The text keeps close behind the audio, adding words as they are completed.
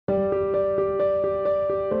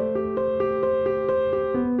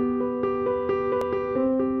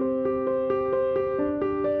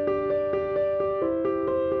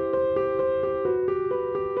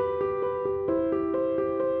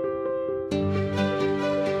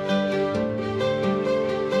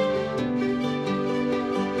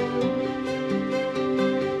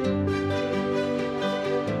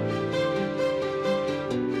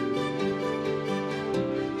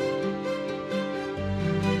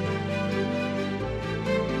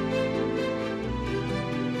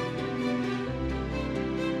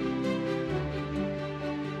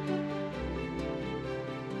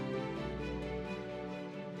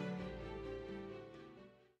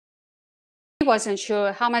wasn't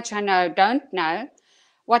sure how much I don't know.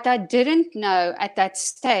 What I didn't know at that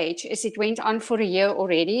stage is it went on for a year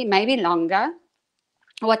already, maybe longer.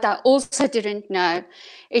 What I also didn't know,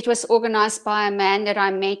 it was organized by a man that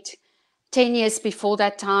I met 10 years before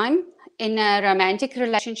that time in a romantic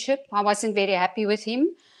relationship. I wasn't very happy with him.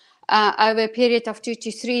 Over a period of 2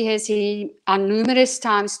 to 3 years, he on numerous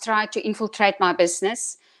times tried to infiltrate my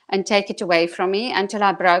business and take it away from me until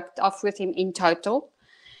I broke off with him in total.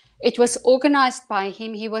 It was organized by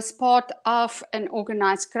him. He was part of an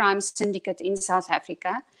organized crime syndicate in South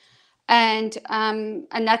Africa. And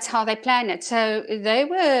that's how they planned it. So they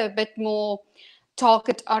were a bit more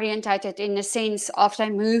target orientated in the sense of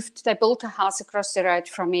they built a house across the road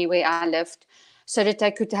from me where I lived so that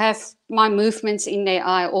they could have my movements in their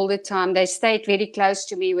eye all the time. They stayed very close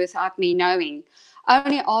to me without me knowing.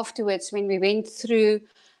 Only afterwards, when we went through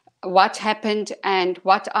what happened and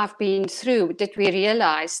what I've been through, did we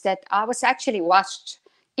realize that I was actually watched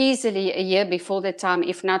easily a year before the time,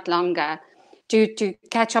 if not longer, to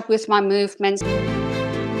catch up with my movements.